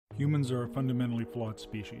Humans are a fundamentally flawed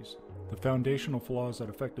species. The foundational flaws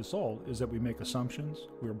that affect us all is that we make assumptions,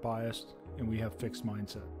 we're biased, and we have fixed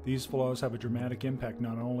mindset. These flaws have a dramatic impact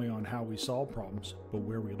not only on how we solve problems, but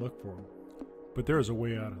where we look for them. But there is a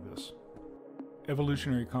way out of this.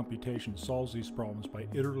 Evolutionary computation solves these problems by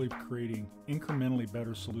iteratively creating incrementally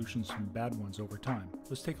better solutions from bad ones over time.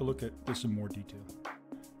 Let's take a look at this in more detail.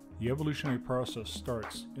 The evolutionary process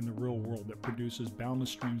starts in the real world that produces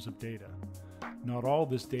boundless streams of data. Not all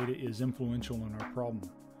this data is influential in our problem,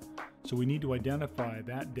 so we need to identify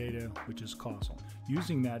that data which is causal.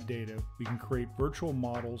 Using that data, we can create virtual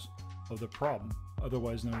models of the problem,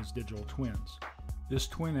 otherwise known as digital twins. This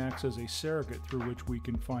twin acts as a surrogate through which we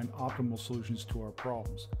can find optimal solutions to our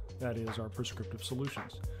problems, that is, our prescriptive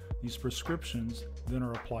solutions. These prescriptions then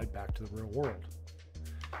are applied back to the real world.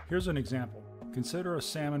 Here's an example. Consider a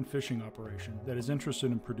salmon fishing operation that is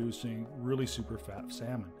interested in producing really super fat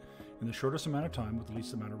salmon in the shortest amount of time with the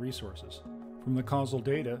least amount of resources. From the causal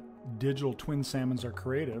data, digital twin salmons are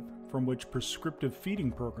created, from which prescriptive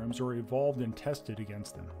feeding programs are evolved and tested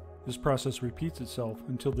against them. This process repeats itself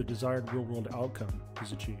until the desired real-world outcome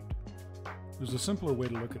is achieved. There's a simpler way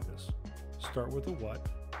to look at this. Start with the what,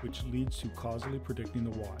 which leads to causally predicting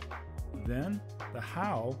the why. Then, the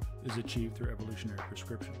how is achieved through evolutionary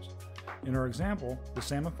prescriptions. In our example, the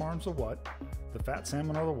salmon farms are what, the fat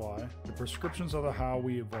salmon are the why, the prescriptions are the how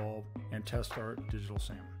we evolve and test our digital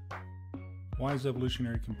salmon. Why is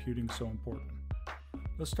evolutionary computing so important?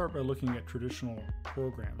 Let's start by looking at traditional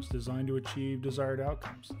programs designed to achieve desired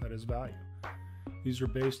outcomes, that is value. These are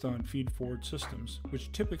based on feed-forward systems,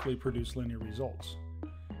 which typically produce linear results.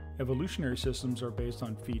 Evolutionary systems are based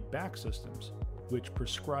on feedback systems, which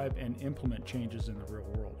prescribe and implement changes in the real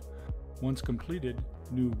world. Once completed,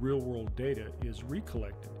 new real-world data is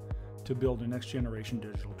recollected to build a next-generation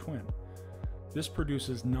digital twin. This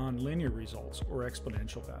produces nonlinear results or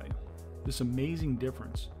exponential value. This amazing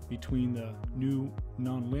difference between the new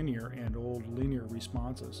nonlinear and old linear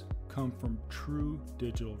responses come from true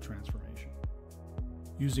digital transformation.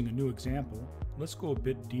 Using a new example, let's go a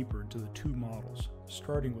bit deeper into the two models,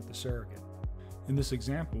 starting with the surrogate. In this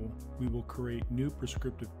example, we will create new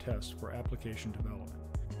prescriptive tests for application development,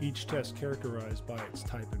 each test characterized by its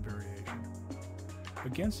type and variation.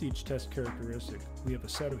 Against each test characteristic, we have a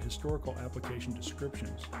set of historical application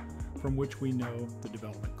descriptions from which we know the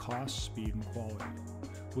development cost, speed, and quality.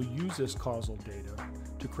 We'll use this causal data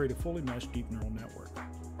to create a fully meshed deep neural network,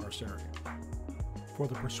 our surrogate. For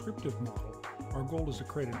the prescriptive model, our goal is to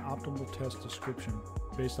create an optimal test description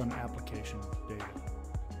based on application data.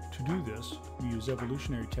 To do this, we use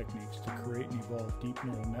evolutionary techniques to create and evolve deep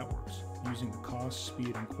neural networks using the cost,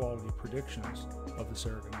 speed, and quality predictions of the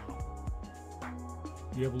surrogate model.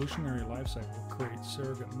 The evolutionary lifecycle creates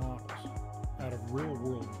surrogate models out of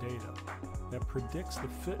real-world data that predicts the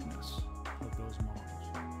fitness of those models.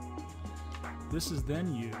 This is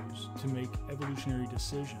then used to make evolutionary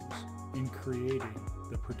decisions in creating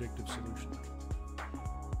the predictive solution.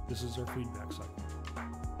 This is our feedback cycle.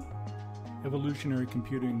 Evolutionary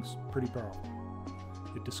computing is pretty powerful.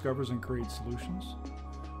 It discovers and creates solutions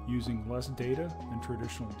using less data than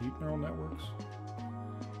traditional deep neural networks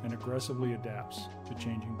and aggressively adapts to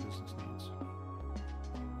changing business needs.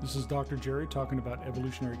 This is Dr. Jerry talking about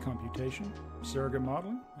evolutionary computation, surrogate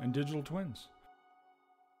modeling, and digital twins.